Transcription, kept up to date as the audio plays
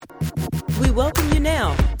We welcome you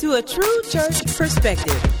now to A True Church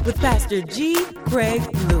Perspective with Pastor G. Craig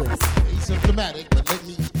Lewis. Asymptomatic, but let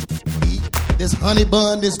me eat this honey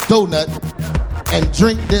bun, this donut, and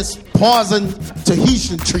drink this poison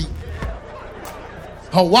Tahitian treat.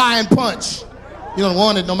 Hawaiian punch. You know the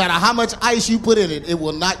one that no matter how much ice you put in it, it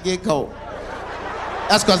will not get cold.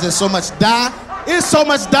 That's because there's so much dye. It's so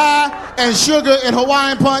much dye and sugar in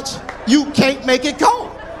Hawaiian punch, you can't make it cold.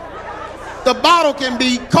 The bottle can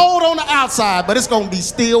be cold on the outside, but it's going to be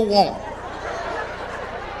still warm.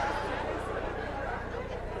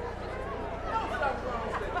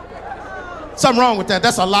 Something wrong with that.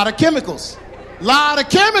 That's a lot of chemicals. Lot of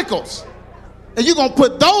chemicals. And you're going to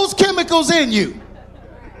put those chemicals in you.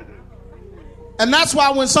 And that's why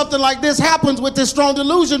when something like this happens with this strong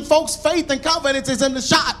delusion, folks' faith and confidence is in the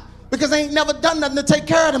shot because they ain't never done nothing to take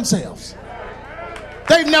care of themselves.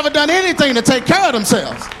 They've never done anything to take care of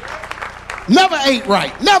themselves. Never ate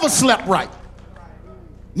right. Never slept right.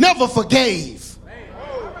 Never forgave.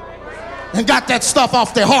 And got that stuff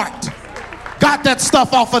off their heart. Got that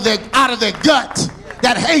stuff out of their gut.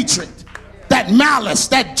 That hatred. That malice.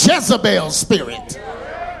 That Jezebel spirit.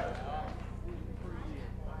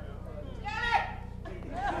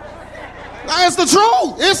 It's the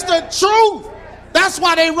truth. It's the truth. That's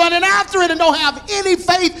why they running after it and don't have any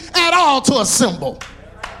faith at all to assemble.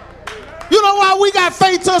 You know why we got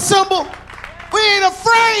faith to assemble? We ain't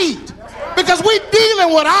afraid because we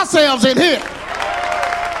dealing with ourselves in here.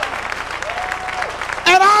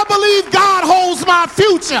 And I believe God holds my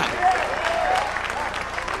future.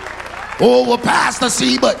 Oh, well, Pastor,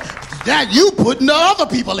 see, but that you putting the other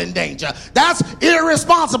people in danger. That's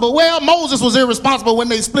irresponsible. Well, Moses was irresponsible when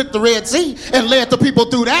they split the Red Sea and led the people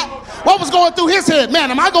through that. What was going through his head? Man,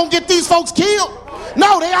 am I going to get these folks killed?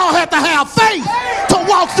 No, they all had to have faith to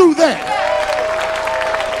walk through that.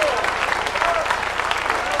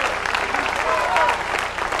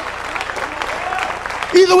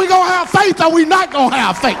 Either we going to have faith or we not going to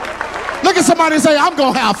have faith. Look at somebody and say, I'm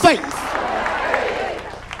going to have faith.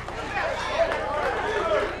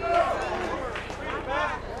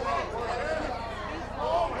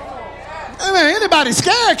 I mean, anybody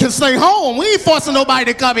scared can stay home. We ain't forcing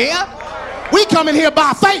nobody to come here. We come in here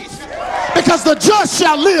by faith because the just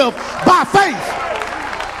shall live by faith.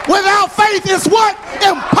 Without faith, it's what?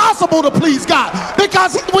 Impossible to please God.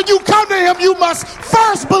 Because when you come to him, you must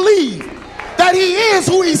first believe that he is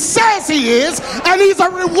who he says he is, and he's a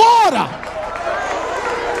rewarder.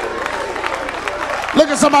 Look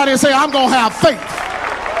at somebody and say, I'm going to have faith.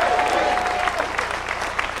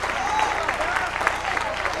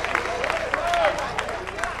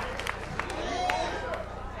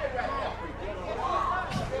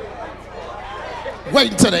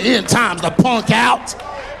 Waiting till the end times to punk out.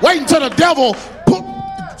 Waiting till the devil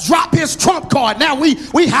drop his trump card. Now we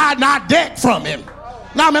hiding our deck from him.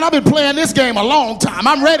 Now, man, I've been playing this game a long time.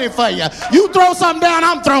 I'm ready for you. You throw something down,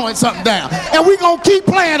 I'm throwing something down. And we're going to keep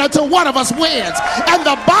playing until one of us wins. And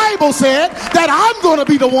the Bible said that I'm going to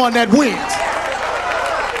be the one that wins.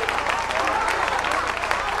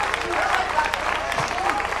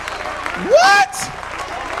 What?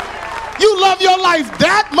 You love your life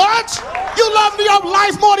that much? You love your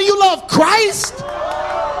life more than you love Christ?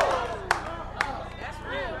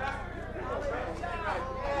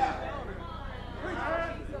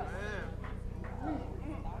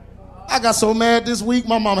 I got so mad this week,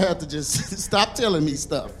 my mom had to just stop telling me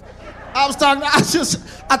stuff. I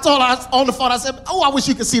told her on the phone, I said, oh, I wish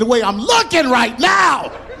you could see the way I'm looking right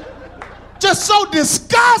now. Just so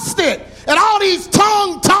disgusted. And all these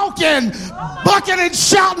tongue-talking, bucking and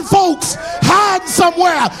shouting folks hiding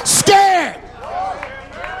somewhere, scared.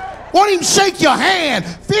 Won't even shake your hand,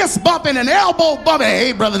 fist bumping and elbow bumping.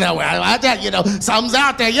 Hey, brother, now, you know, something's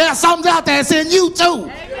out there. Yeah, something's out there. It's in you,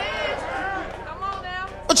 too.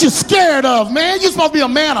 What you scared of, man? You're supposed to be a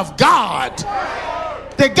man of God.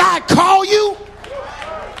 Did God call you?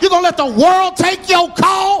 You gonna let the world take your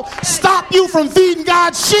call? Stop you from feeding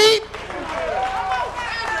God's sheep?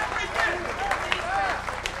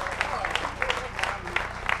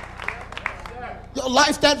 Your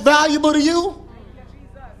life that valuable to you?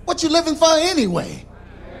 What you living for anyway?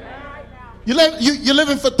 You're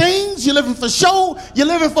living for things, you're living for show, you're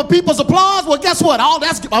living for people's applause. Well, guess what? All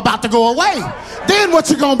that's about to go away. Then what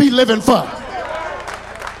you gonna be living for?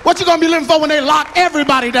 What you gonna be living for when they lock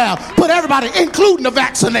everybody down? Put everybody, including the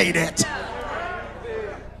vaccinated.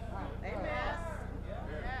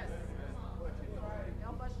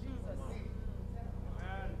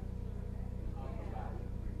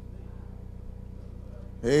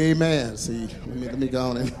 Amen. See, let me go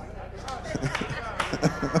on in.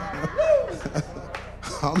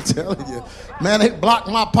 I'm telling you. Man, they blocked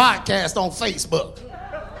my podcast on Facebook.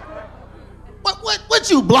 What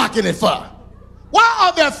you blocking it for? Why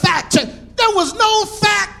are there fact checkers? There was no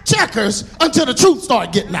fact checkers until the truth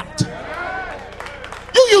started getting out.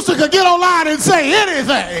 You used to could get online and say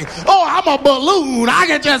anything. Oh, I'm a balloon. I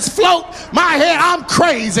can just float my head. I'm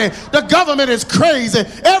crazy. The government is crazy.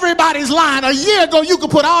 Everybody's lying. A year ago, you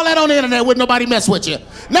could put all that on the internet with nobody mess with you.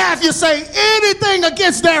 Now, if you say anything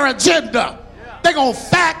against their agenda, they're going to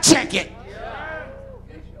fact check it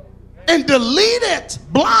and delete it,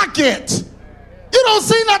 block it. You don't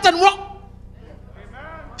see nothing wrong.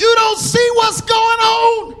 You don't see what's going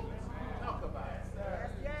on.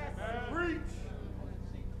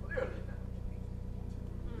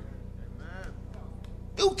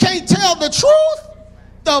 You can't tell the truth.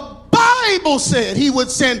 The Bible said he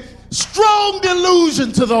would send strong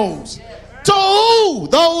delusion to those. To who?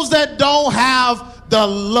 Those that don't have the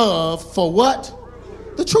love for what?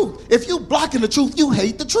 The truth. If you blocking the truth, you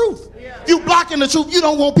hate the truth. If you blocking the truth, you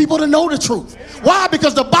don't want people to know the truth. Why?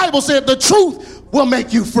 Because the Bible said the truth will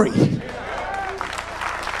make you free.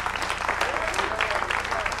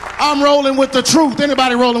 I'm rolling with the truth.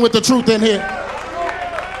 Anybody rolling with the truth in here?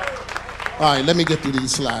 All right, let me get through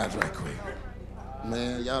these slides right quick.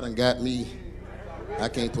 Man, y'all done got me. I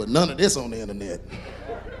can't put none of this on the internet.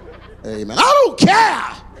 Hey, man, I don't care.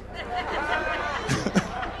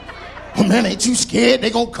 Oh, man, ain't you scared they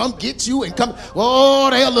gonna come get you and come? Oh,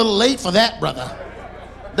 they're a little late for that, brother.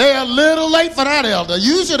 They're a little late for that, elder.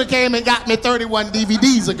 You should have came and got me 31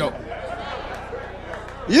 DVDs ago.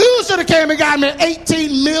 You should have came and got me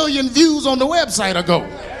 18 million views on the website ago.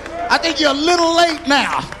 I think you're a little late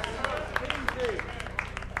now.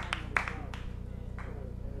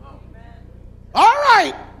 All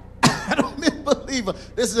right. I don't believe it.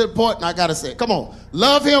 This is important. I got to say it. Come on.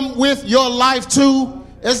 Love him with your life too.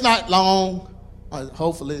 It's not long.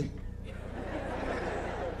 Hopefully.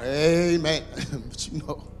 Amen. But you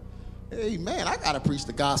know, amen. I got to preach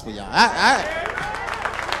the gospel, y'all.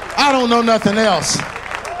 I don't know nothing else.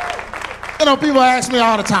 You know, people ask me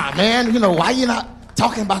all the time, man, you know, why you not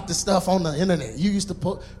talking about this stuff on the internet? You used to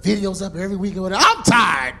put videos up every week or whatever. I'm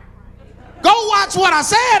tired. Go watch what I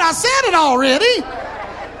said. I said it already.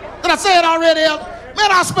 Did I say it already?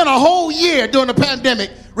 Man, I spent a whole year during the pandemic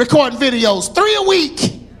recording videos, 3 a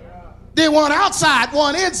week. Did one outside,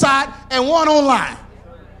 one inside, and one online.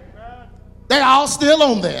 They're all still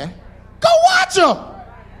on there. Go watch them.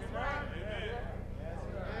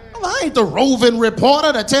 Well, I ain't the roving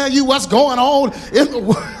reporter to tell you what's going on in the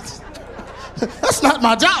world. That's not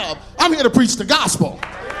my job. I'm here to preach the gospel.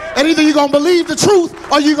 And either you're going to believe the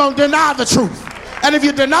truth or you're going to deny the truth. And if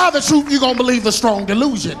you deny the truth, you're going to believe the strong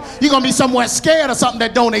delusion. You're going to be somewhere scared of something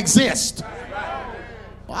that don't exist.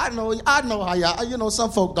 Well, I know how y'all, you know,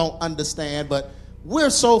 some folk don't understand, but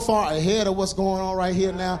we're so far ahead of what's going on right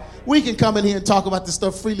here now. We can come in here and talk about this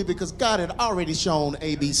stuff freely because God had already shown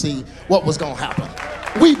ABC what was going to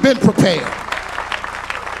happen. We've been prepared.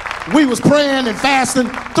 We was praying and fasting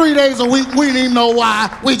 3 days a week. We didn't even know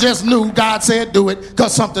why. We just knew God said do it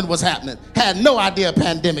because something was happening. Had no idea a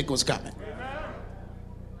pandemic was coming.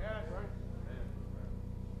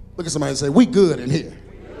 Look at somebody and say, we good in here.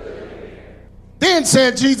 Then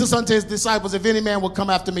said Jesus unto his disciples, if any man will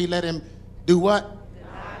come after me, let him do what?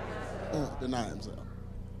 Deny himself.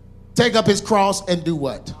 Take up his cross and do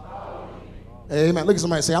what? Amen. Look at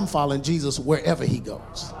somebody and say, I'm following Jesus wherever he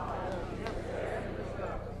goes.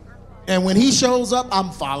 And when he shows up, I'm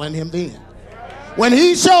following him then. When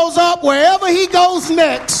he shows up, wherever he goes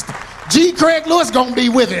next, G. Craig Lewis going to be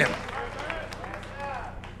with him.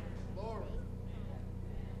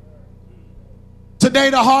 Today,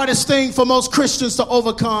 the hardest thing for most Christians to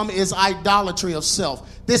overcome is idolatry of self.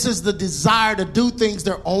 This is the desire to do things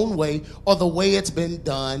their own way or the way it's been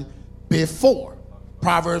done before.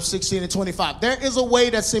 Proverbs 16:25. There is a way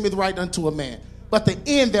that seemeth right unto a man, but the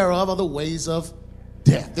end thereof are the ways of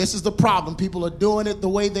death. This is the problem. People are doing it the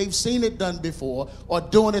way they've seen it done before or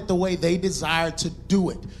doing it the way they desire to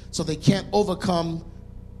do it. So they can't overcome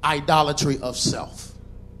idolatry of self.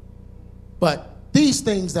 But these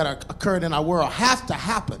things that are occurring in our world have to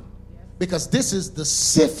happen because this is the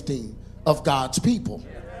sifting of God's people.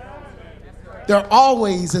 There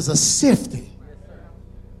always is a sifting.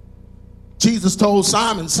 Jesus told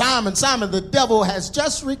Simon, Simon, Simon, the devil has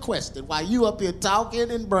just requested, while you up here talking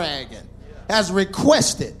and bragging, has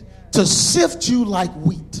requested to sift you like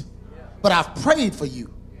wheat. But I've prayed for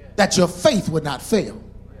you that your faith would not fail.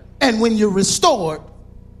 And when you're restored,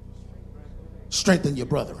 strengthen your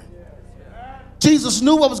brethren. Jesus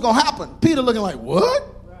knew what was going to happen. Peter looking like, what?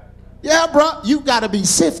 Yeah, bro, you got to be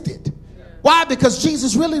sifted. Why? Because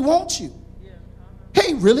Jesus really wants you.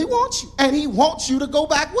 He really wants you, and he wants you to go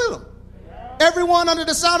back with him. Everyone under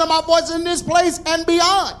the sound of my voice in this place and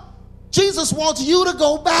beyond, Jesus wants you to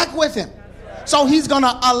go back with him. So he's going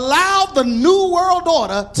to allow the new world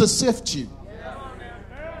order to sift you.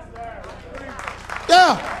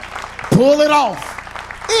 Yeah, pull it off.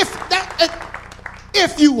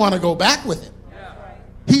 If you want to go back with him,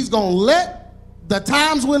 he's going to let the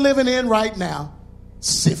times we're living in right now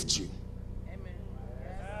sift you.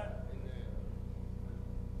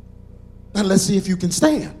 And let's see if you can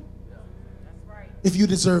stand. If you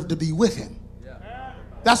deserve to be with him.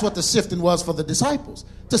 That's what the sifting was for the disciples,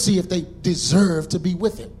 to see if they deserve to be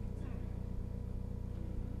with him.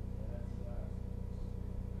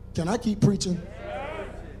 Can I keep preaching?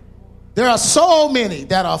 There are so many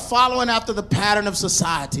that are following after the pattern of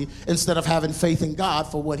society instead of having faith in God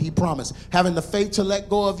for what he promised. Having the faith to let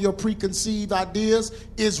go of your preconceived ideas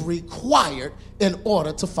is required in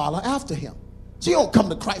order to follow after him. So you don't come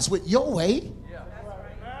to Christ with your way.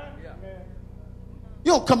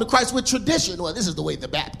 You don't come to Christ with tradition. Well, this is the way the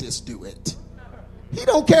Baptists do it. He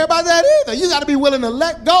don't care about that either. You got to be willing to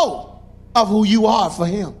let go of who you are for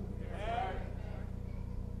him.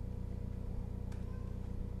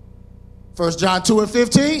 1 John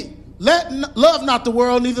 2:15. Love not the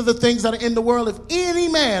world, neither the things that are in the world. If any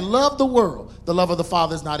man love the world, the love of the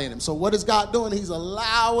Father is not in him. So what is God doing? He's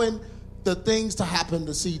allowing the things to happen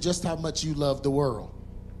to see just how much you love the world.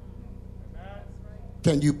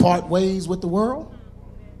 Can you part ways with the world?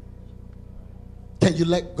 Can you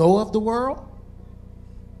let go of the world?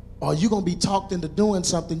 Or are you going to be talked into doing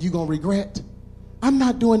something you're going to regret? I'm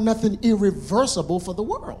not doing nothing irreversible for the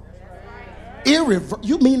world.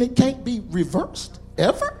 You mean it can't be reversed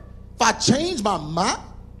ever? If I change my mind,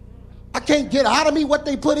 I can't get out of me what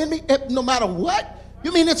they put in me no matter what?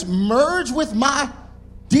 You mean it's merged with my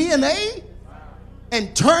DNA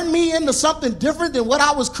and turn me into something different than what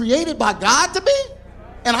I was created by God to be?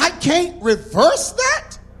 And I can't reverse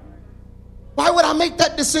that? Why would I make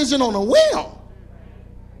that decision on a whim?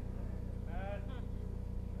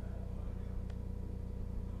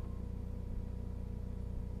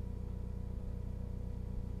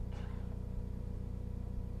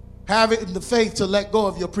 Having the faith to let go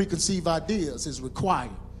of your preconceived ideas is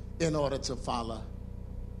required in order to follow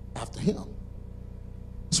after him.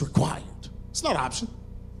 It's required. It's not an option.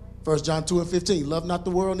 1 John 2:15. Love not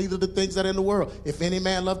the world, neither the things that are in the world. If any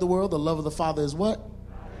man love the world, the love of the Father is what?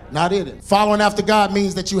 Not in it. Following after God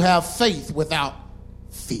means that you have faith without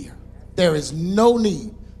fear. There is no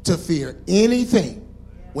need to fear anything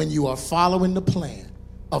when you are following the plan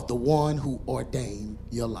of the one who ordained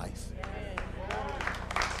your life.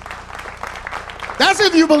 That's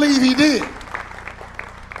if you believe he did.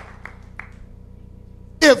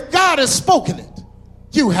 If God has spoken it,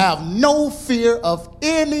 you have no fear of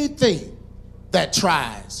anything that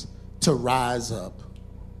tries to rise up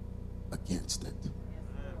against it.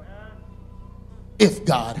 If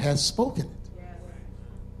God has spoken it.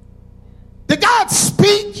 Did God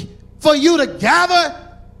speak for you to gather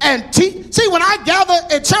and teach? See, when I gather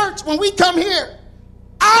at church, when we come here,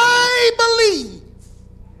 I believe,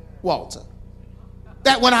 Walter,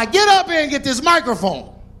 that when I get up here and get this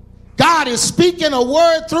microphone, God is speaking a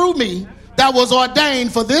word through me that was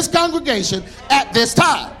ordained for this congregation at this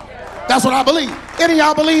time. That's what I believe. Any of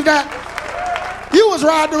y'all believe that? You was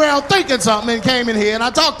riding around thinking something and came in here and I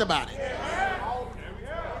talked about it.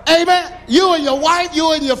 Amen. You and your wife,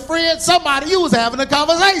 you and your friend, somebody, you was having a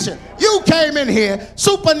conversation. You came in here,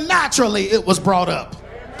 supernaturally it was brought up.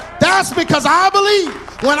 That's because I believe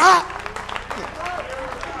when I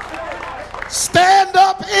stand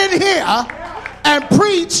up in here and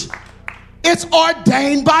preach, it's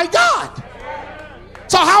ordained by God.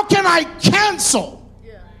 So how can I cancel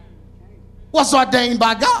what's ordained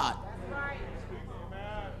by God?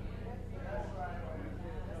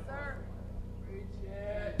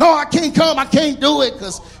 No, I can't come. I can't do it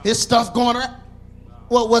because his stuff going around.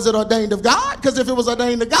 Well, was it ordained of God? Because if it was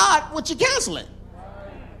ordained of God, what you canceling?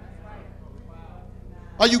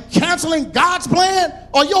 Are you canceling God's plan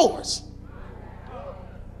or yours?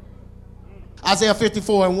 Isaiah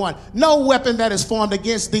 54:1. No weapon that is formed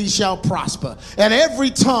against thee shall prosper, and every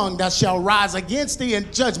tongue that shall rise against thee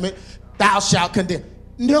in judgment thou shalt condemn.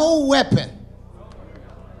 No weapon.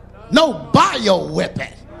 No bio weapon.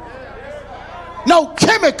 No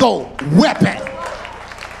chemical weapon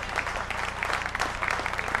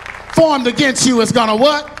formed against you is gonna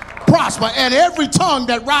what? Prosper. And every tongue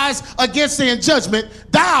that rise against thee in judgment,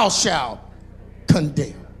 thou shalt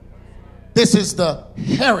condemn. This is the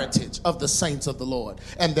heritage of the saints of the Lord,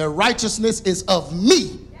 and their righteousness is of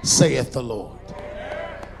me, saith the Lord.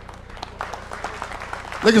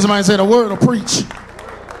 Look at somebody and say, the word will preach.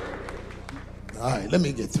 All right, let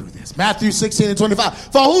me get through this. Matthew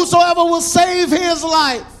 16:25. For whosoever will save his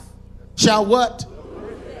life shall what?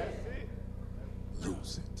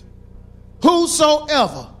 Lose it.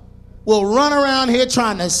 Whosoever will run around here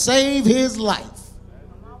trying to save his life,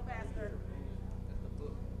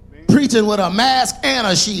 preaching with a mask and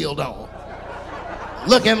a shield on,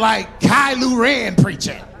 looking like Kylo Ren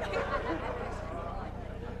preaching.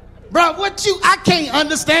 Bro, I can't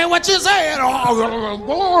understand what you're saying.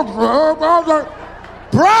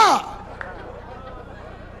 Bro.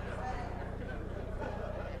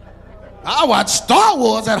 I watch Star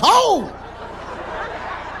Wars at home.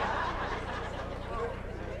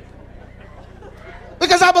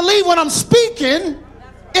 Because I believe when I'm speaking,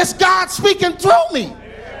 it's God speaking through me.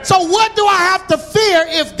 So what do I have to fear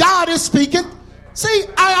if God is speaking? See,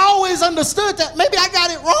 I always understood that. Maybe I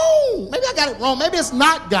got it wrong. Maybe it's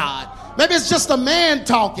not God. Maybe it's just a man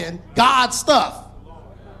talking God stuff.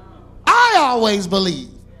 I always believe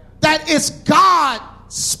that it's God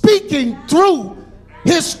speaking through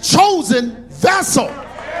his chosen vessel.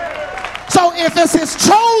 So if it's his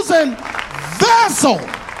chosen vessel,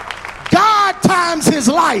 God times his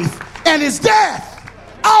life and his death.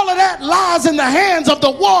 All of that lies in the hands of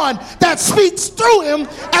the one that speaks through him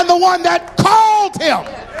and the one that called him.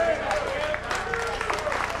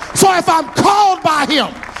 So if I'm called by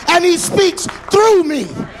him and he speaks through me,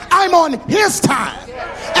 I'm on his time.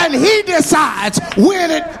 And he decides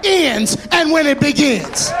when it ends and when it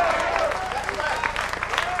begins.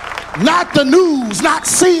 Not the news, not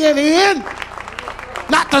CNN,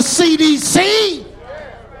 not the CDC.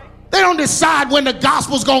 They don't decide when the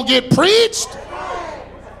gospel's going to get preached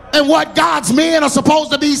and what God's men are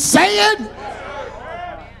supposed to be saying.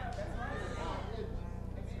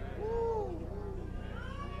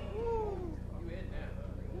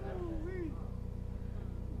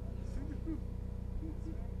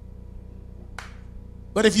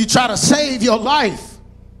 But if you try to save your life,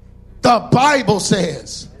 the Bible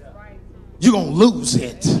says you're going to lose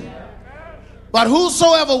it. But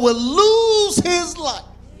whosoever will lose his life,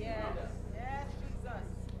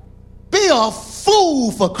 be a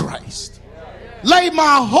fool for Christ. Lay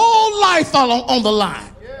my whole life on the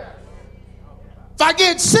line. If I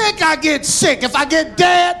get sick, I get sick. If I get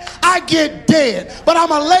dead, I get dead. But I'm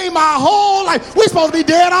going to lay my whole life. We're supposed to be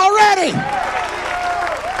dead already.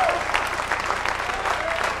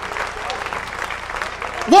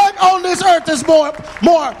 What on this earth is more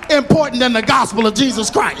important than the gospel of Jesus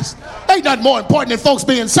Christ? Ain't nothing more important than folks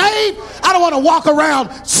being saved. I don't want to walk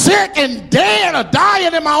around sick and dead or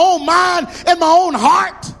dying in my own mind, in my own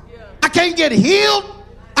heart. I can't get healed.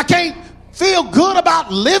 I can't feel good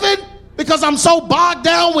about living because I'm so bogged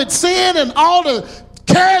down with sin and all the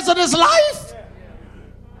cares of this life.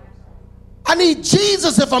 I need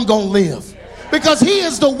Jesus if I'm going to live, because he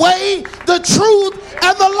is the way, the truth,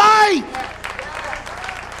 and the life.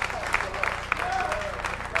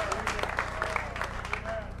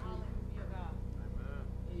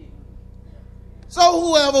 So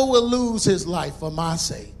whoever will lose his life for my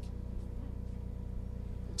sake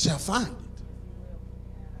shall find it.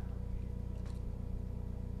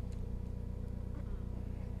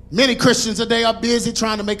 Many Christians today are busy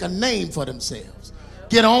trying to make a name for themselves,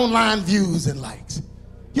 get online views and likes.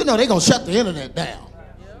 You know they're going to shut the internet down.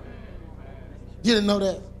 You didn't know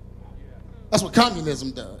that? That's what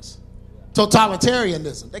communism does.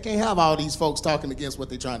 Totalitarianism. They can't have all these folks talking against what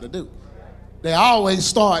they're trying to do. They always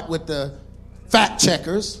start with the fact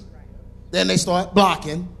checkers, then they start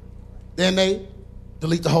blocking, then they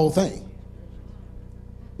delete the whole thing.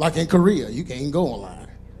 Like in Korea, you can't go online.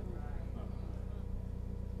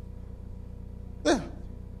 Yeah.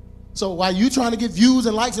 So while you trying to get views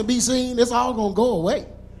and likes and be seen, it's all going to go away.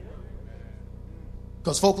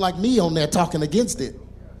 Because folk like me on there talking against it,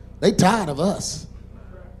 they tired of us.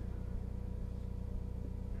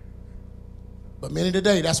 But many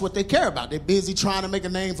today, that's what they care about. They're busy trying to make a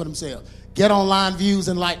name for themselves. Get online views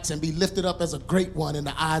and likes and be lifted up as a great one in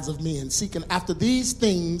the eyes of men. Seeking after these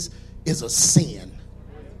things is a sin.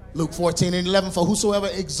 Luke 14:11, for whosoever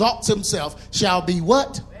exalts himself shall be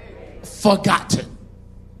what? Forgotten.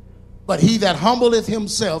 But he that humbleth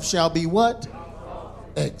himself shall be what?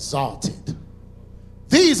 Exalted.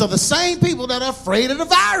 These are the same people that are afraid of the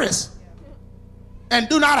virus and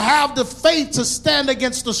do not have the faith to stand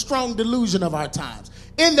against the strong delusion of our times.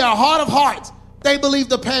 In their heart of hearts, they believe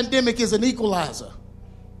the pandemic is an equalizer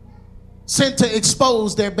sent to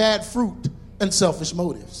expose their bad fruit and selfish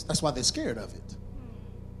motives. That's why they're scared of it.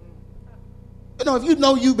 You know, if you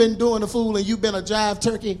know you've been doing a fool and you've been a jive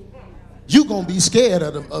turkey, you're going to be scared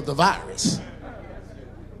of the virus.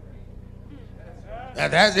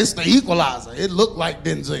 It's the equalizer. It looked like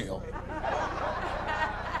Denzel.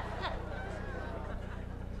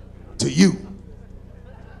 to you.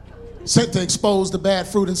 Sent to expose the bad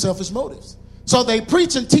fruit and selfish motives. So they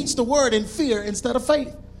preach and teach the word in fear instead of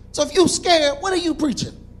faith. So if you're scared, what are you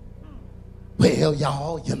preaching? Well,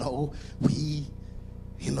 y'all,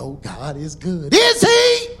 God is good. Is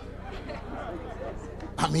he?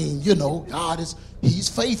 I mean, God he's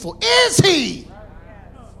faithful. Is he?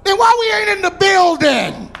 Then why we ain't in the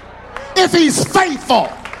building if he's faithful?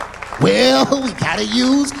 Well, we gotta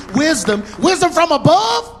use wisdom. Wisdom from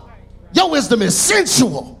above? Your wisdom is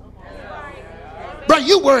sensual. Bro,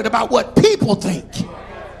 you worried about what people think.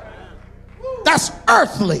 That's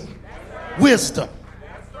earthly wisdom.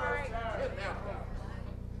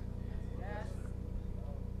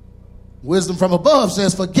 Wisdom from above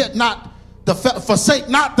says, forsake not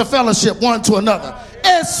the fellowship one to another,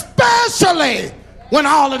 especially when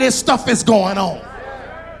all of this stuff is going on.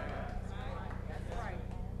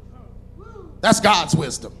 That's God's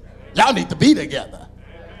wisdom. Y'all need to be together.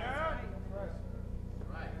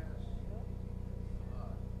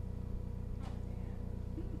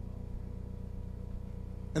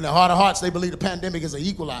 In their heart of hearts, they believe the pandemic is an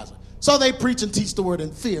equalizer. So they preach and teach the word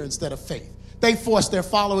in fear instead of faith. They force their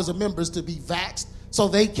followers and members to be vaxxed so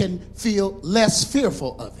they can feel less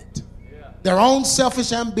fearful of it. Their own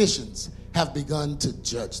selfish ambitions have begun to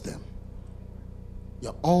judge them.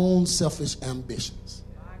 Your own selfish ambitions.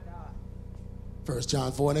 1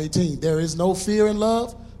 John 4:18. There is no fear in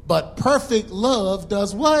love, but perfect love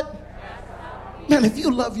does what? Man, if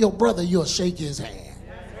you love your brother, you'll shake his hand.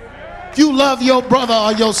 If you love your brother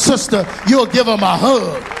or your sister, you'll give them a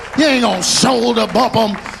hug. You ain't gonna shoulder bump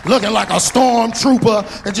them looking like a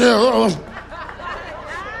stormtrooper and just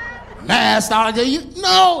masked out.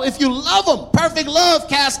 No, if you love them, perfect love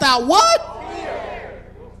cast out what?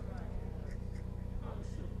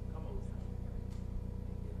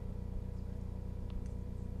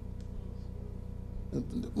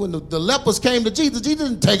 When the lepers came to Jesus, Jesus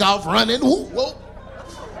didn't take off running. Whoa.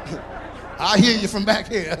 I hear you from back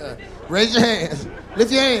here. Raise your hands.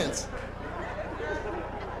 Lift your hands.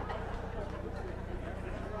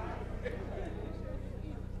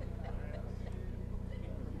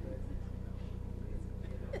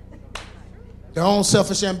 Their own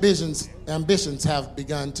selfish ambitions have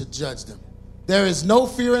begun to judge them. There is no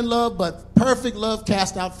fear in love, but perfect love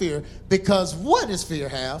casts out fear. Because what does fear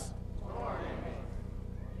have?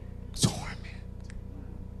 Torment.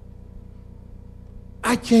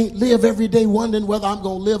 I can't live every day wondering whether I'm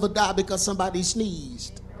going to live or die because somebody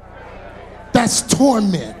sneezed. That's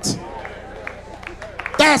torment.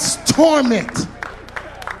 That's torment.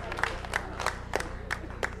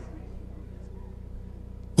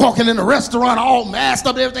 Walking in a restaurant all masked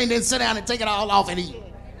up and everything, then sit down and take it all off and eat.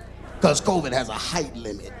 Because COVID has a height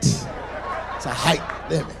limit. It's a height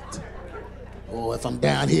limit. Oh, if I'm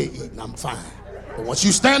down here eating, I'm fine. But once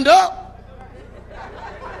you stand up,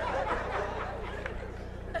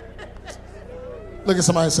 look at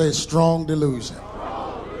somebody and say, strong delusion.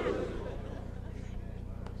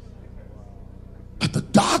 But the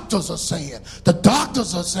doctors are saying,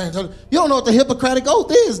 you don't know what the Hippocratic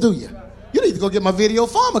Oath is, do you? You need to go get my video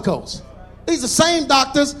pharmacos. These are the same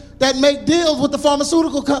doctors that make deals with the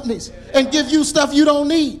pharmaceutical companies and give you stuff you don't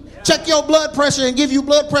need. Check your blood pressure and give you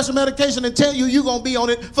blood pressure medication and tell you you're going to be on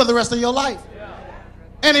it for the rest of your life.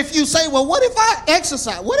 And if you say, well, what if I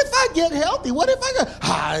exercise? What if I get healthy? What if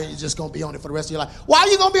you're just going to be on it for the rest of your life. Why are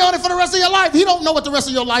you going to be on it for the rest of your life? You don't know what the rest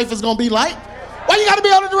of your life is going to be like. Why you got to be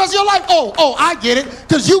on it the rest of your life? Oh, I get it.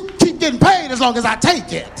 Because you keep getting paid as long as I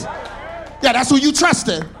take it. Yeah, that's who you trust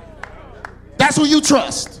in. That's who you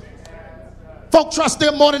trust. Folk trust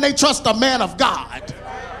them more than they trust a man of God.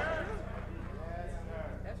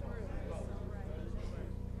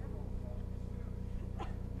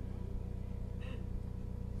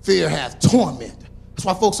 Fear hath torment. That's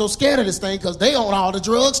why folks so scared of this thing, because they own all the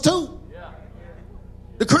drugs too.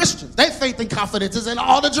 The Christians, their faith and confidence is in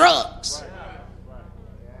all the drugs.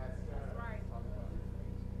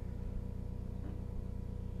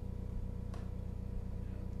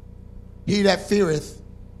 He that feareth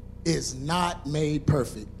is not made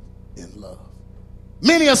perfect in love.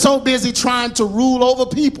 Many are so busy trying to rule over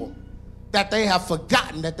people that they have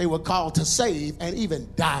forgotten that they were called to save and even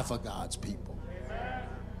die for God's people.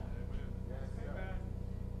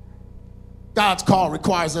 God's call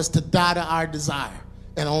requires us to die to our desire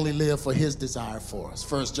and only live for his desire for us.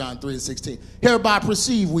 1 John 3:16. Hereby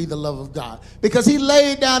perceive we the love of God, because he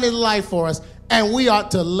laid down his life for us, and we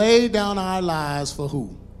ought to lay down our lives for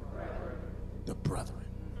who? The brethren.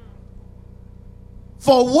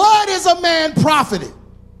 For what is a man profited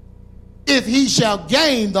if he shall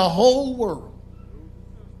gain the whole world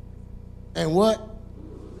and what?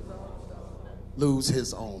 lose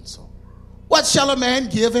his own soul. What shall a man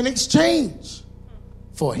give in exchange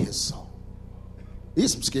for his soul? These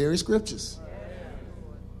are some scary scriptures.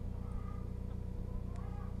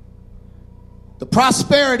 The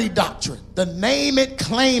prosperity doctrine, the name it,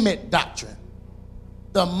 claim it doctrine,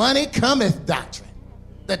 the money cometh doctrine,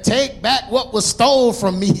 the take back what was stole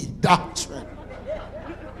from me doctrine.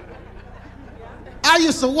 I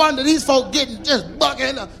used to wonder, these folk getting just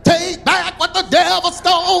bugging, take back what the devil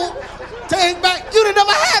stole, take back. You didn't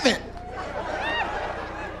never have it.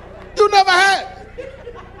 You never had it.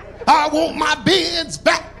 I want my Benz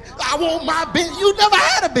back. I want my Benz. You never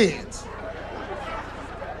had a Benz.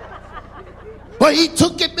 But he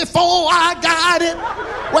took it before I got it.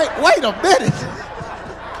 Wait a minute.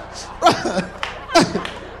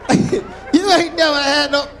 You ain't never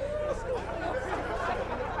had no.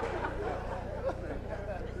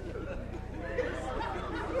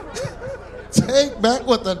 Take back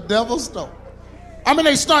what the devil stole. I mean,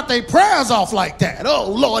 they start their prayers off like that.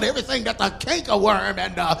 Oh, Lord, everything that the cankerworm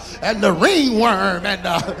and the ringworm and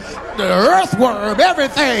the earthworm,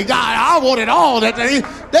 everything, God, I want it all. That they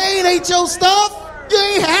ain't your stuff. You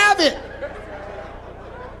ain't have it.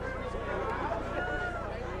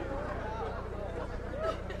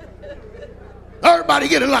 Everybody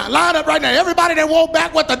get in line. Line up right now. Everybody that want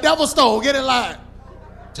back what the devil stole, get in line.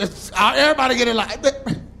 Just everybody get in line.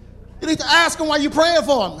 You need to ask him why you praying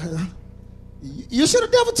for him. You should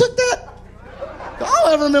have never took that. I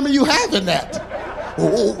don't ever remember you having that.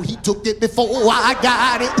 Oh, he took it before I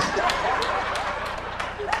got it.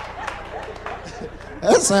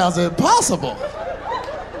 That sounds impossible.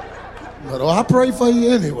 But I pray for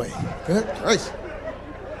you anyway. Good gracious.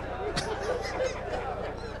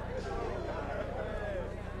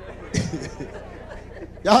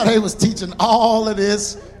 Y'all, they was teaching all of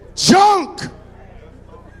this junk.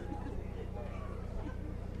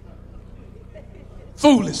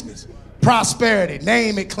 Foolishness, prosperity,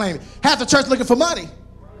 name it, claim it. Half the church looking for money.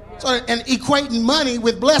 And equating money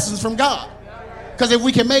with blessings from God. Because if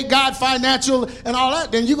we can make God financial and all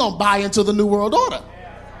that, then you're going to buy into the New World Order.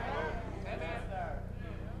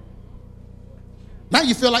 Now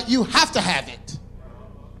you feel like you have to have it.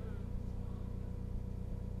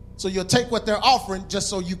 So you'll take what they're offering just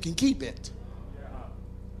so you can keep it.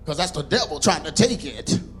 Because that's the devil trying to take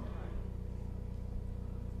it.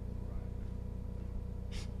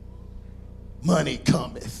 Money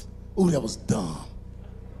cometh. Ooh, that was dumb.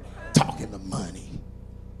 Talking to money.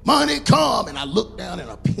 Money come. And I looked down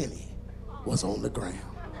and a penny was on the ground.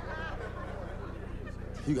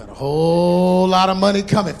 You got a whole lot of money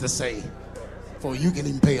cometh to say before you can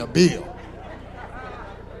even pay a bill.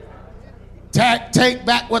 Take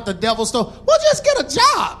back what the devil stole. Well, just get a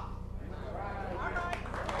job.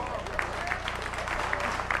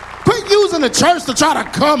 Quit using the church to try to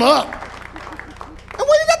come up. And when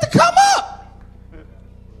you got to come up?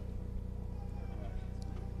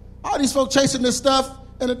 All these folk chasing this stuff,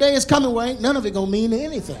 and the day is coming where ain't none of it gonna mean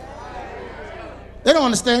anything. They don't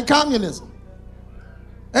understand communism.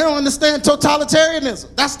 They don't understand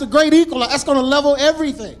totalitarianism. That's the great equalizer. That's gonna level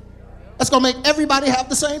everything. That's gonna make everybody have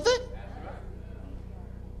the same thing.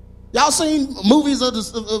 Y'all seen movies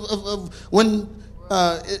of when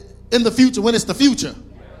in the future, when it's the future.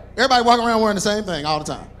 Everybody walking around wearing the same thing all the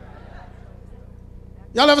time.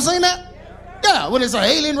 Y'all ever seen that? Yeah, when it's an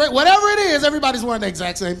alien race, whatever it is, everybody's wearing the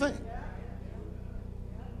exact same thing.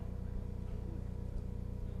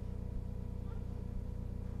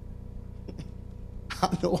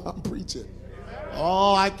 I know I'm preaching.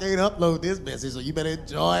 Oh, I can't upload this message, so you better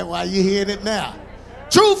enjoy it while you're hearing it now.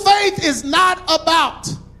 True faith is not about...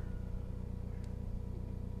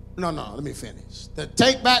 No, let me finish. The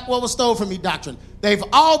take back what was stolen from me doctrine. They've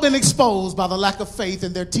all been exposed by the lack of faith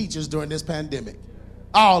in their teachers during this pandemic.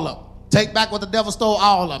 All of them. Take back what the devil stole,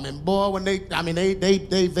 all of them. And boy, when they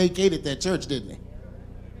vacated that church, didn't they?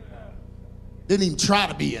 Didn't even try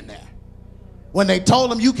to be in there. When they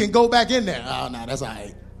told them you can go back in there, oh, no, that's all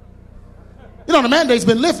right. You know, the mandate's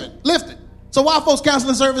been lifted. So why are folks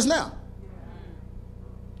canceling service now?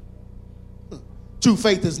 True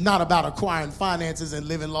faith is not about acquiring finances and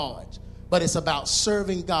living large, but it's about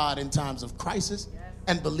serving God in times of crisis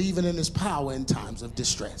and believing in his power in times of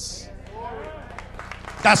distress.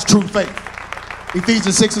 That's true faith.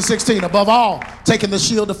 Ephesians 6:16, above all, taking the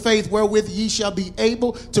shield of faith wherewith ye shall be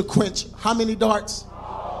able to quench how many darts?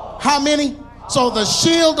 How many? So the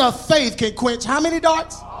shield of faith can quench how many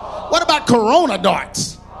darts? What about corona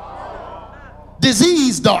darts?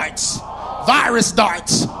 Disease darts? Virus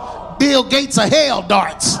darts? Bill Gates of hell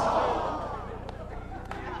darts?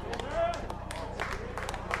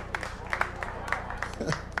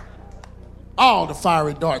 All the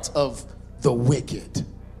fiery darts of the wicked.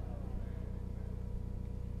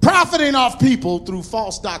 Profiting off people through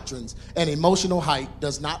false doctrines and emotional hype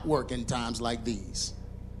does not work in times like these.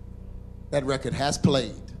 That record has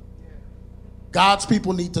played. God's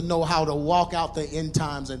people need to know how to walk out the end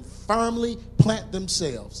times and firmly plant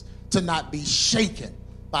themselves to not be shaken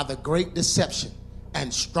by the great deception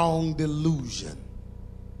and strong delusion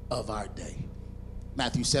of our day.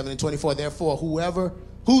 Matthew 7:24, therefore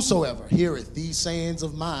whosoever heareth these sayings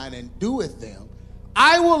of mine and doeth them,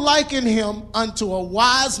 I will liken him unto a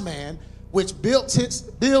wise man which builds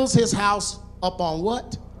his house upon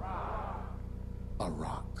what? A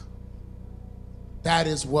rock. That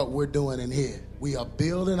is what we're doing in here. We are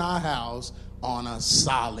building our house on a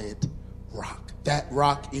solid rock. That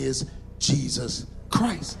rock is Jesus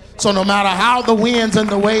Christ. So no matter how the winds and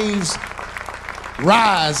the waves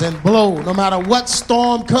rise and blow, no matter what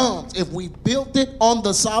storm comes, if we built it on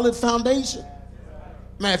the solid foundation,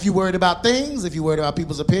 man, if you're worried about things, if you're worried about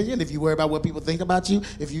people's opinion, if you're worried about what people think about you,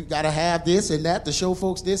 if you got to have this and that to show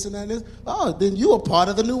folks this and that and this, then you are part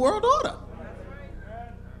of the New World Order.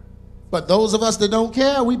 But those of us that don't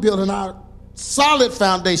care, we building our solid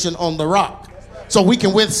foundation on the rock so we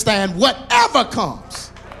can withstand whatever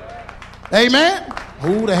comes. Amen?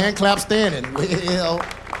 Who the hand clap standing? Well.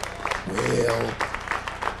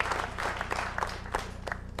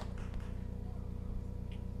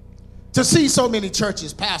 To see so many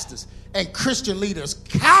churches, pastors, and Christian leaders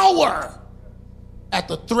cower at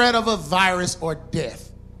the threat of a virus or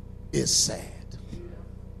death is sad.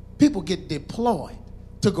 People get deployed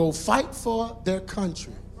to go fight for their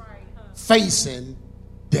country, facing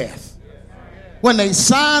death. When they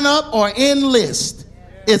sign up or enlist,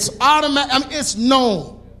 it's automatic. It's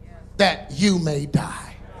known that you may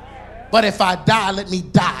die. But if I die, let me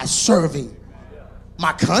die serving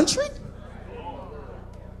my country.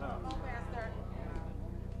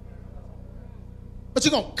 But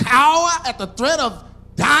you're going to cower at the threat of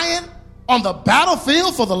dying on the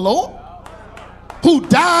battlefield for the Lord, who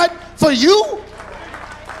died for you?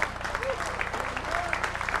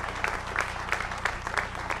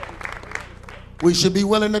 We should be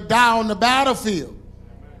willing to die on the battlefield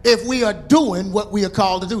if we are doing what we are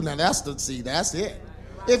called to do. Now, that's it.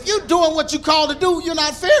 If you're doing what you're called to do, you're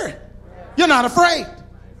not fearing. You're not afraid.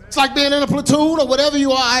 It's like being in a platoon or whatever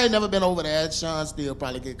you are. I ain't never been over there. Sean Steele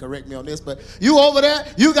probably can correct me on this, but you over there,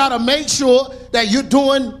 you got to make sure that you're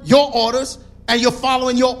doing your orders and you're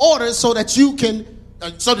following your orders so that you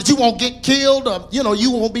won't get killed or,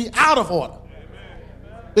 you won't be out of order.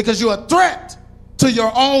 Because you're a threat to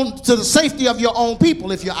the safety of your own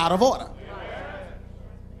people if you're out of order.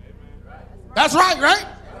 That's right?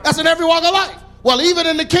 That's in every walk of life. Well, even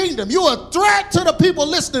in the kingdom, you're a threat to the people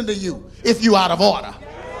listening to you if you're out of order.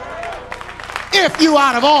 If you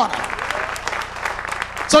out of order.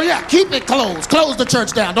 So yeah, keep it closed. Close the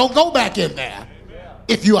church down. Don't go back in there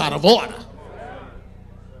if you out of order.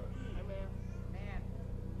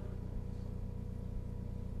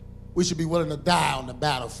 We should be willing to die on the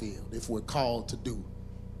battlefield if we're called to do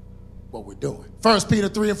what we're doing. 1 Peter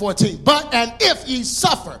 3:14. But and if ye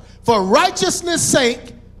suffer for righteousness'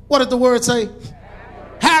 sake, what did the word say?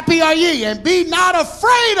 Happy are ye, and be not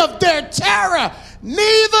afraid of their terror,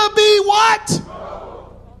 neither be what?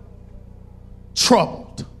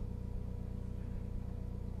 Troubled.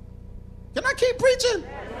 Can I keep preaching?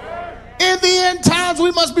 In the end times,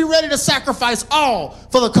 we must be ready to sacrifice all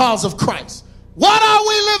for the cause of Christ. What are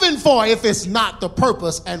we living for if it's not the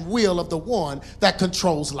purpose and will of the one that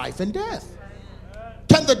controls life and death?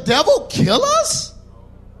 Can the devil kill us?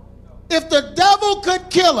 If the devil could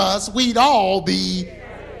kill us, we'd all be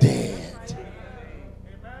dead.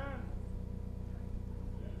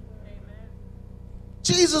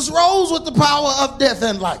 Jesus rose with the power of death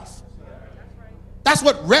and life. That's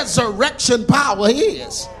what resurrection power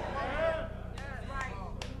is.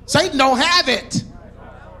 Satan don't have it.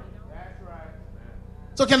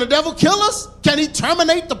 So can the devil kill us? Can he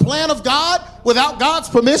terminate the plan of God without God's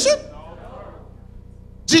permission?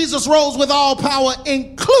 Jesus rose with all power,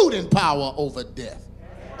 including power over death.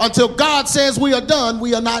 Until God says we are done,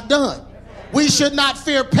 we are not done. We should not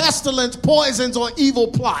fear pestilence, poisons, or evil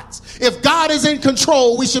plots. If God is in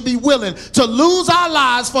control, we should be willing to lose our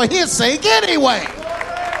lives for his sake anyway.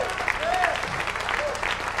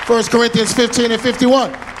 1 Corinthians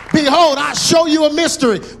 15:51. Behold, I show you a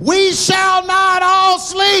mystery. We shall not all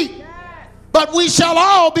sleep, but we shall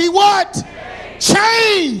all be what?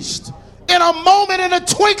 Changed in a moment, in a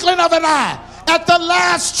twinkling of an eye. At the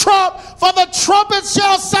last trump, for the trumpet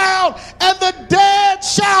shall sound, and the dead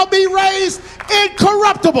shall be raised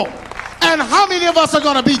incorruptible. And how many of us are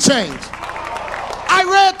going to be changed? I I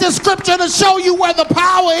read this scripture to show you where the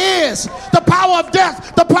power is. The power of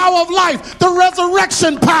death, the power of life, the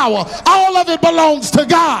resurrection power. All of it belongs to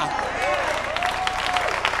God.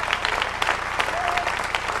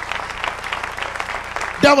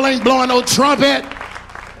 Devil ain't blowing no trumpet.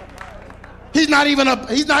 He's not even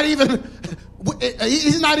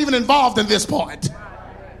involved in this part.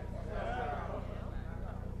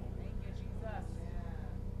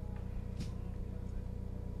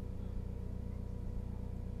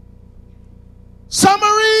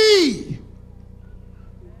 Summary.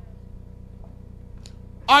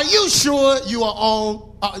 Are you sure you are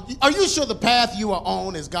on? Are you sure the path you are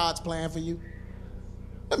on is God's plan for you?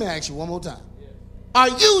 Let me ask you one more time. Are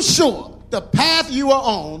you sure the path you are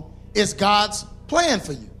on is God's plan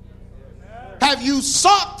for you? Have you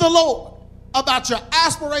sought the Lord about your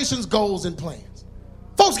aspirations, goals, and plans?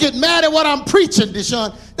 Folks get mad at what I'm preaching,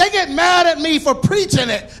 Deshaun. They get mad at me for preaching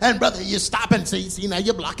it. And brother, you stop and see now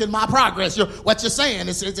you're blocking my progress. What you're saying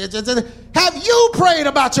is, have you prayed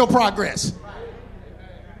about your progress?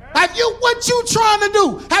 Have you, what you trying to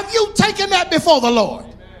do? Have you taken that before the Lord?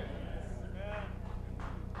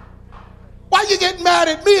 Why you get mad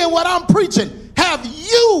at me and what I'm preaching? Have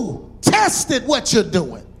you tested what you're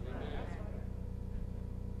doing?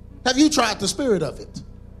 Have you tried the spirit of it?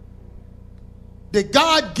 Did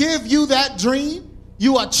God give you that dream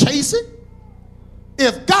you are chasing?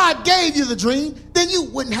 If God gave you the dream, then you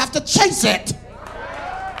wouldn't have to chase it.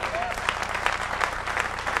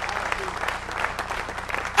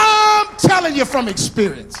 I'm telling you from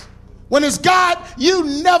experience. When it's God, you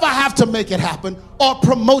never have to make it happen or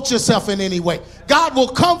promote yourself in any way. God will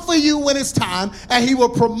come for you when it's time, and he will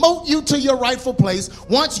promote you to your rightful place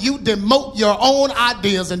once you demote your own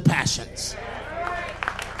ideas and passions.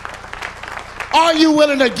 Are you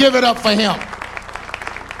willing to give it up for him?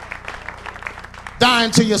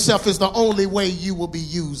 Dying to yourself is the only way you will be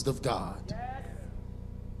used of God.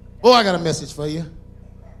 Oh, I got a message for you.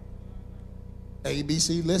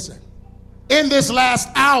 ABC, listen. In this last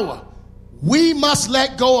hour, we must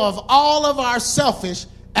let go of all of our selfish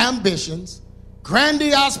ambitions,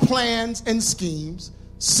 grandiose plans and schemes,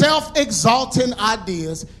 self-exalting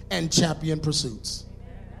ideas, and champion pursuits.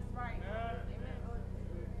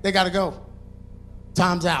 They got to go.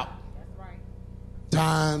 Time's out.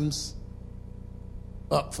 Time's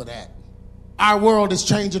up for that. Our world is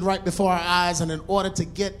changing right before our eyes, and in order to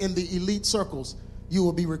get in the elite circles, you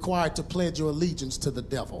will be required to pledge your allegiance to the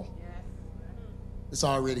devil. It's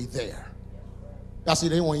already there. Y'all see,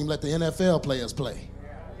 they won't even let the NFL players play.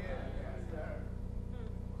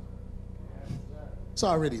 It's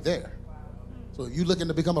already there. So if you're looking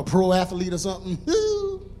to become a pro athlete or something,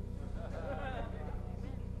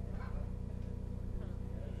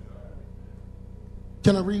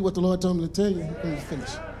 can I read what the Lord told me to tell you? Let me finish.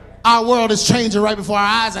 Our world is changing right before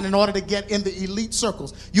our eyes, and in order to get in the elite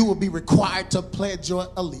circles, you will be required to pledge your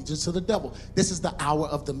allegiance to the devil. This is the hour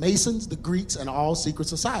of the Masons, the Greeks, and all secret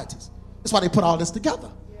societies. That's why they put all this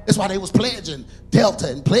together. That's why they was pledging Delta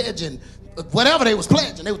and pledging whatever they was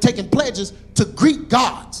pledging. They were taking pledges to Greek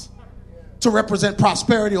gods to represent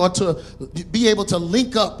prosperity or to be able to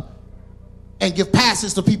link up and give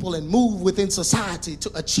passes to people and move within society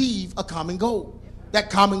to achieve a common goal.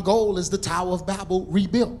 That common goal is the Tower of Babel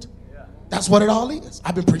rebuilt. That's what it all is.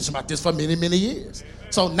 I've been preaching about this for many, many years.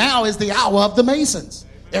 So now is the hour of the Masons.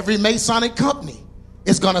 Every Masonic company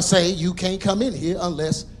is going to say you can't come in here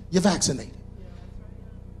unless you're vaccinated.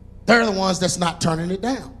 They're the ones that's not turning it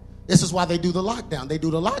down. This is why they do the lockdown. They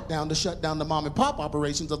do the lockdown to shut down the mom and pop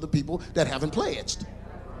operations of the people that haven't pledged.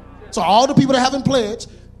 So all the people that haven't pledged,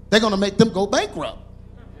 they're going to make them go bankrupt.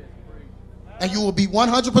 And you will be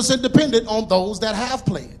 100% dependent on those that have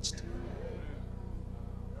pledged.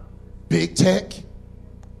 Big tech,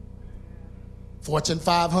 Fortune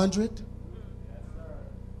 500,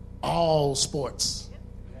 all sports,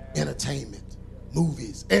 entertainment,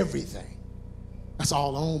 movies, everything. That's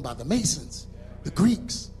all owned by the Masons, the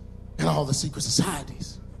Greeks, and all the secret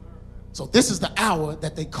societies. So this is the hour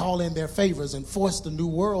that they call in their favors and force the new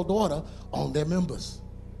world order on their members.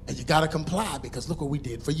 And you got to comply, because look what we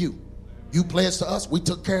did for you. You pledged to us, we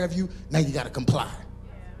took care of you, now you got to comply.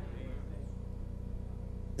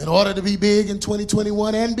 In order to be big in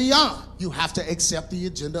 2021 and beyond, you have to accept the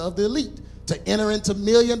agenda of the elite. To enter into $1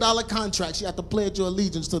 million contracts, you have to pledge your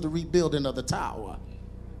allegiance to the rebuilding of the tower.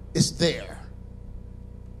 It's there.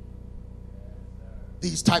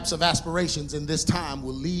 These types of aspirations in this time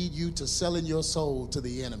will lead you to selling your soul to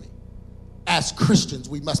the enemy. As Christians,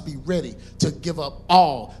 we must be ready to give up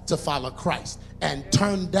all to follow Christ and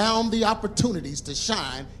turn down the opportunities to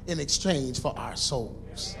shine in exchange for our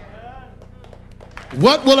souls.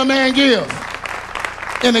 What will a man give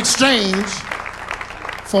in exchange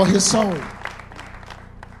for his soul.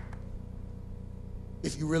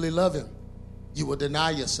 If you really love him, you will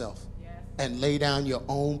deny yourself and lay down your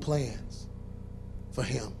own plans for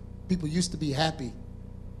him. People used to be happy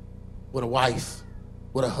with a wife,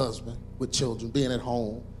 with a husband, with children, being at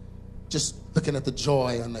home, just looking at the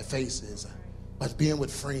joy on their faces, but being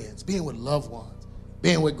with friends, being with loved ones,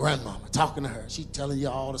 being with grandmama, talking to her. She telling you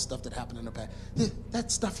all the stuff that happened in the past.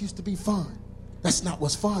 That stuff used to be fun. That's not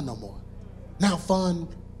what's fun no more. Now fun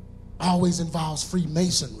always involves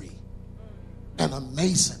Freemasonry and a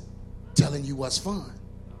mason telling you what's fun.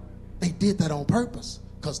 They did that on purpose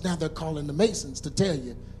because now they're calling the Masons to tell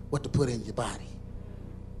you what to put in your body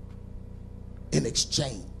in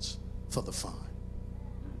exchange for the fun.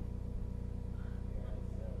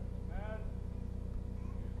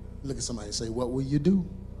 Look at somebody and say, what will you do?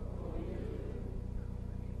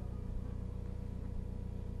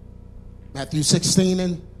 Matthew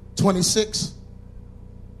 16:26.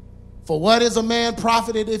 For what is a man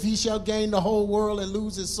profited if he shall gain the whole world and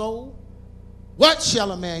lose his soul? What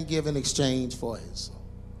shall a man give in exchange for his soul?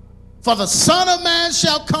 For the Son of Man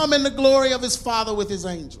shall come in the glory of his Father with his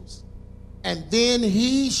angels. And then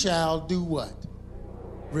he shall do what?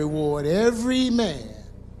 Reward every man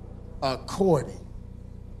according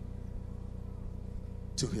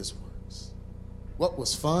to his works. What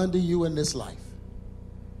was fun to you in this life?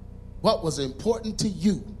 What was important to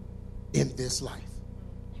you in this life?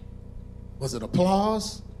 Was it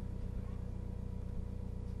applause?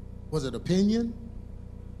 Was it opinion?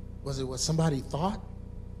 Was it what somebody thought?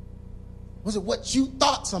 Was it what you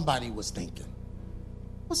thought somebody was thinking?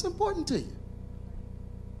 What's important to you?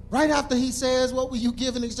 Right after he says, what will you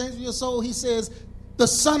give in exchange for your soul? He says, the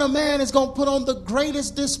Son of Man is going to put on the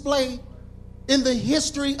greatest display in the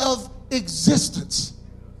history of existence.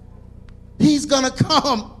 He's going to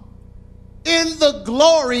come in the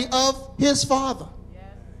glory of his Father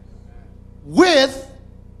with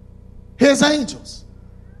his angels.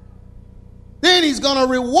 Then he's going to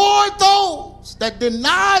reward those that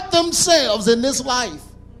denied themselves in this life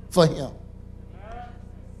for him.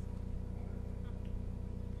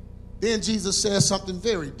 Then Jesus says something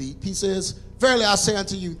very deep. He says, verily I say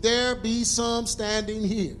unto you, there be some standing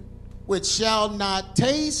here which shall not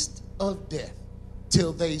taste of death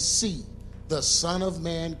till they see the Son of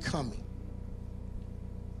Man coming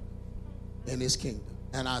in his kingdom.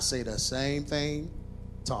 And I say the same thing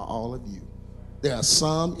to all of you. There are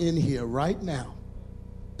some in here right now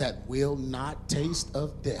that will not taste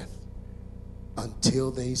of death until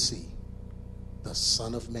they see the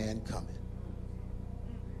Son of Man coming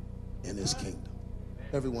in his kingdom.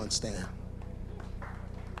 Everyone stand.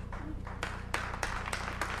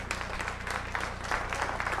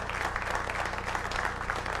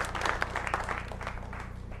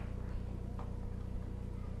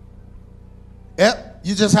 Yep,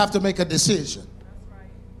 you just have to make a decision.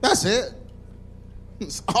 That's it.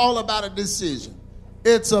 It's all about a decision.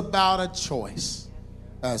 It's about a choice.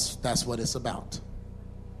 That's what it's about.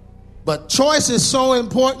 But choice is so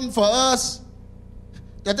important for us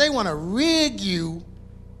that they want to rig you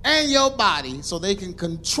and your body so they can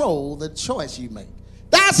control the choice you make.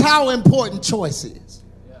 That's how important choice is.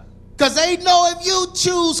 Because they know if you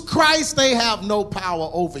choose Christ, they have no power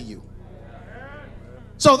over you.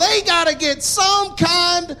 So they got to get some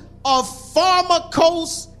kind of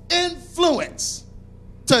pharmacose influence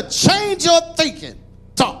to change your thinking,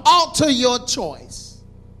 to alter your choice,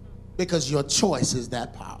 because your choice is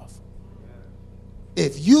that powerful.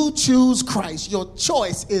 If you choose Christ, your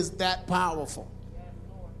choice is that powerful.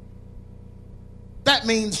 That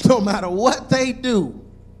means no matter what they do,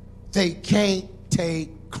 they can't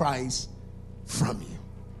take Christ from you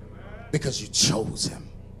because you chose him.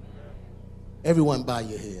 Everyone bow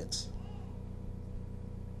your heads.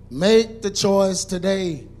 Make the choice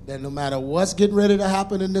today that no matter what's getting ready to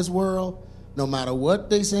happen in this world, no matter what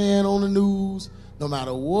they saying on the news, no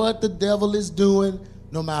matter what the devil is doing,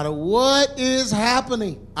 no matter what is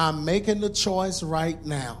happening, I'm making the choice right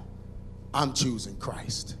now. I'm choosing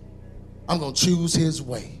Christ. I'm going to choose his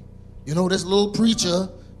way. You know, this little preacher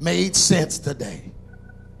made sense today.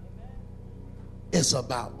 It's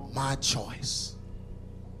about my choice.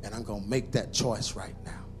 And I'm going to make that choice right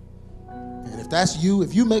now. And if that's you,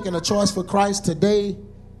 if you're making a choice for Christ today,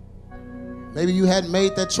 maybe you hadn't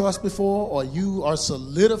made that choice before, or you are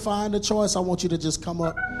solidifying the choice, I want you to just come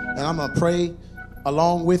up and I'm going to pray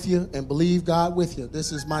along with you and believe God with you.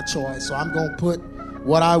 This is my choice. So I'm going to put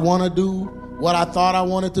what I want to do, what I thought I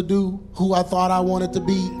wanted to do, who I thought I wanted to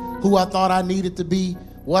be, who I thought I needed to be,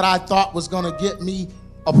 what I thought was going to get me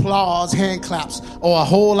applause, hand claps, or a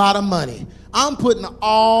whole lot of money. I'm putting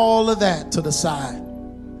all of that to the side.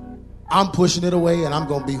 I'm pushing it away and I'm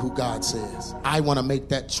going to be who God says. I want to make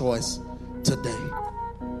that choice today.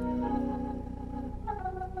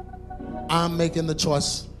 I'm making the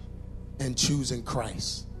choice and choosing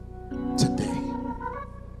Christ today.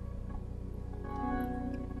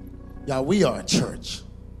 Y'all, we are a church.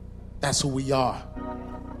 That's who we are.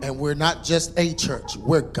 And we're not just a church.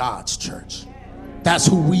 We're God's church. That's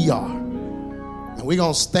who we are. And we're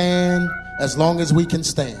going to stand as long as we can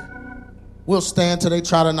stand. We'll stand till they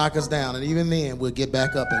try to knock us down. And even then, we'll get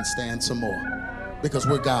back up and stand some more. Because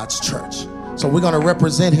we're God's church. So we're going to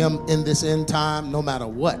represent him in this end time no matter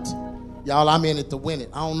what. Y'all, I'm in it to win it.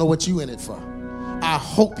 I don't know what you in it for. I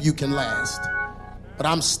hope you can last. But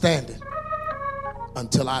I'm standing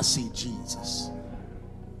until I see Jesus.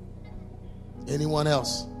 Anyone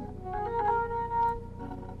else?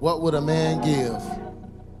 What would a man give?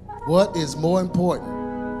 What is more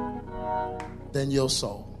important than your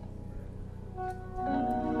soul?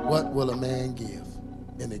 What will a man give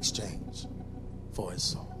in exchange for his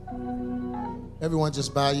soul? Everyone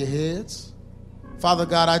just bow your heads. Father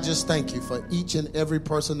God, I just thank you for each and every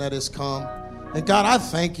person that has come. And God, I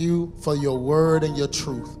thank you for your word and your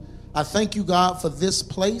truth. I thank you, God, for this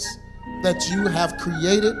place that you have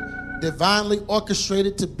created, divinely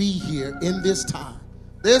orchestrated to be here in this time.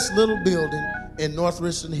 This little building in North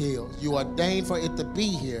Richland Hills, you ordained for it to be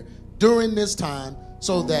here during this time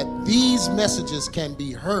so that these messages can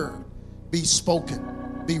be heard, be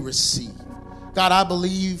spoken, be received. God, I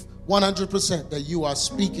believe 100% that you are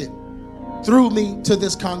speaking through me to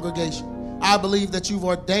this congregation. I believe that you've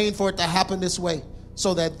ordained for it to happen this way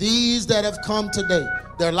so that these that have come today,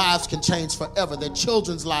 their lives can change forever. Their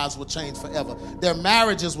children's lives will change forever. Their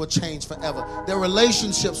marriages will change forever. Their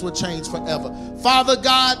relationships will change forever. Father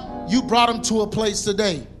God, you brought them to a place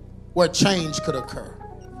today where change could occur.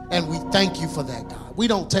 And we thank you for that, God. We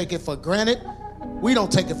don't take it for granted. We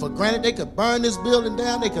don't take it for granted. They could burn this building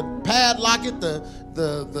down. They could padlock it.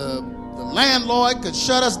 The landlord could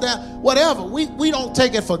shut us down. Whatever. We don't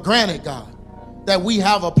take it for granted, God, that we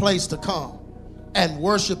have a place to come and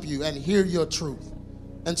worship you and hear your truth.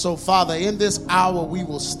 And so, Father, in this hour, we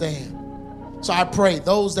will stand. So I pray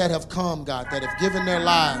those that have come, God, that have given their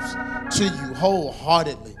lives to you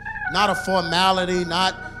wholeheartedly, not a formality,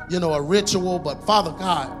 not, a ritual, but Father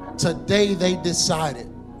God, today they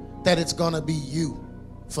decided that it's going to be you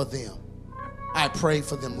for them. I pray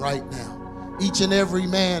for them right now. Each and every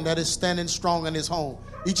man that is standing strong in his home,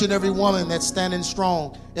 each and every woman that's standing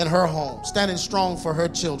strong in her home, standing strong for her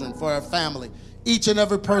children, for her family, each and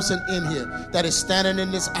every person in here that is standing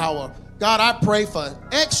in this hour. God, I pray for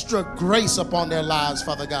extra grace upon their lives,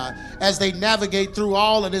 Father God, as they navigate through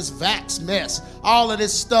all of this vax mess, all of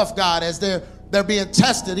this stuff, God, as they're being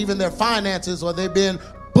tested, even their finances, or they're being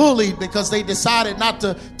bullied because they decided not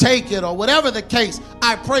to take it, or whatever the case.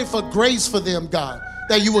 I pray for grace for them, God,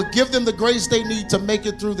 that you will give them the grace they need to make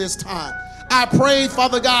it through this time. I pray,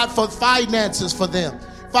 Father God, for finances for them.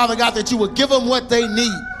 Father God, that you will give them what they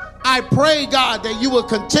need. I pray, God, that you will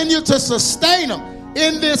continue to sustain them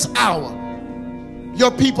in this hour.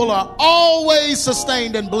 Your people are always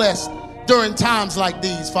sustained and blessed during times like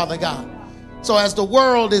these, Father God. So as the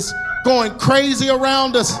world is going crazy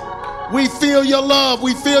around us, we feel your love.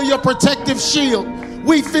 We feel your protective shield.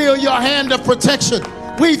 We feel your hand of protection.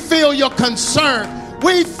 We feel your concern.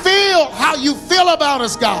 We feel how you feel about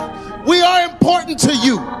us, God. We are important to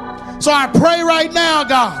you. So I pray right now,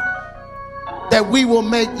 God, that we will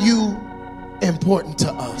make you important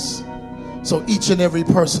to us. So each and every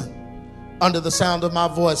person under the sound of my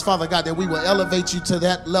voice, Father God, that we will elevate you to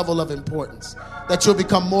that level of importance, that you'll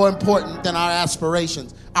become more important than our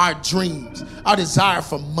aspirations, our dreams, our desire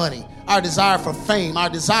for money, our desire for fame, our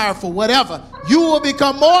desire for whatever. You will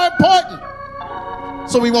become more important.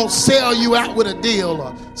 So we won't sell you out with a deal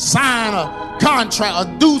or sign a contract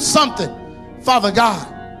or do something, Father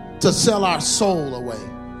God, to sell our soul away.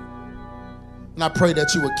 And I pray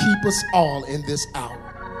that you will keep us all in this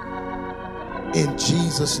hour. In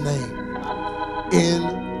Jesus' name.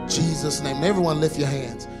 In Jesus' name. And everyone lift your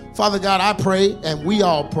hands. Father God, I pray, and we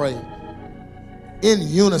all pray in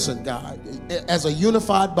unison, God. As a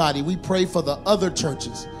unified body, we pray for the other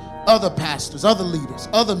churches, other pastors, other leaders,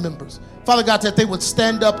 other members. Father God, that they would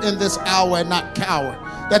stand up in this hour and not cower.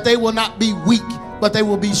 That they will not be weak, but they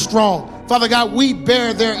will be strong. Father God, we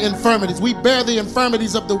bear their infirmities. We bear the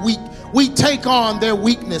infirmities of the weak. We take on their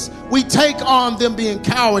weakness. We take on them being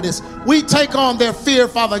cowardice. We take on their fear,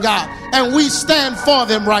 Father God, and we stand for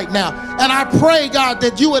them right now. And I pray, God,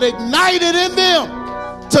 that you would ignite it in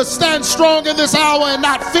them to stand strong in this hour and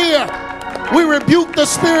not fear. We rebuke the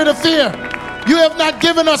spirit of fear. You have not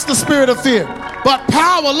given us the spirit of fear, but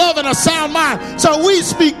power, love, and a sound mind. So we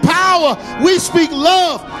speak power, we speak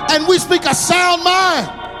love, and we speak a sound mind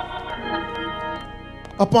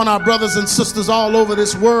upon our brothers and sisters all over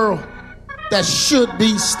this world that should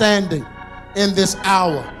be standing in this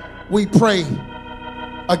hour. We pray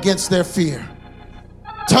against their fear.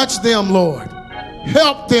 Touch them, Lord.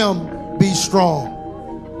 Help them be strong.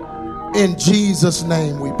 In Jesus'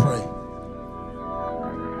 name we pray.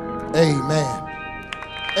 Amen.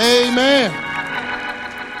 Amen.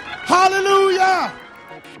 Hallelujah.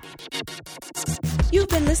 You've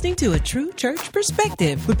been listening to A True Church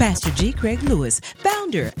Perspective with Pastor G. Craig Lewis,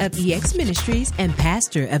 founder of EX Ministries and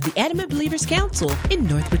pastor of the Adamant Believers Council in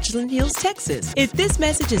North Richland Hills, Texas. If this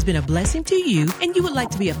message has been a blessing to you and you would like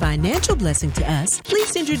to be a financial blessing to us, please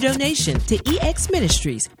send your donation to EX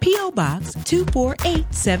Ministries, P.O. Box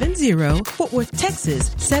 24870, Fort Worth,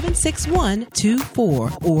 Texas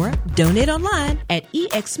 76124, or donate online at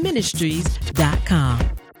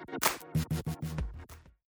exministries.com.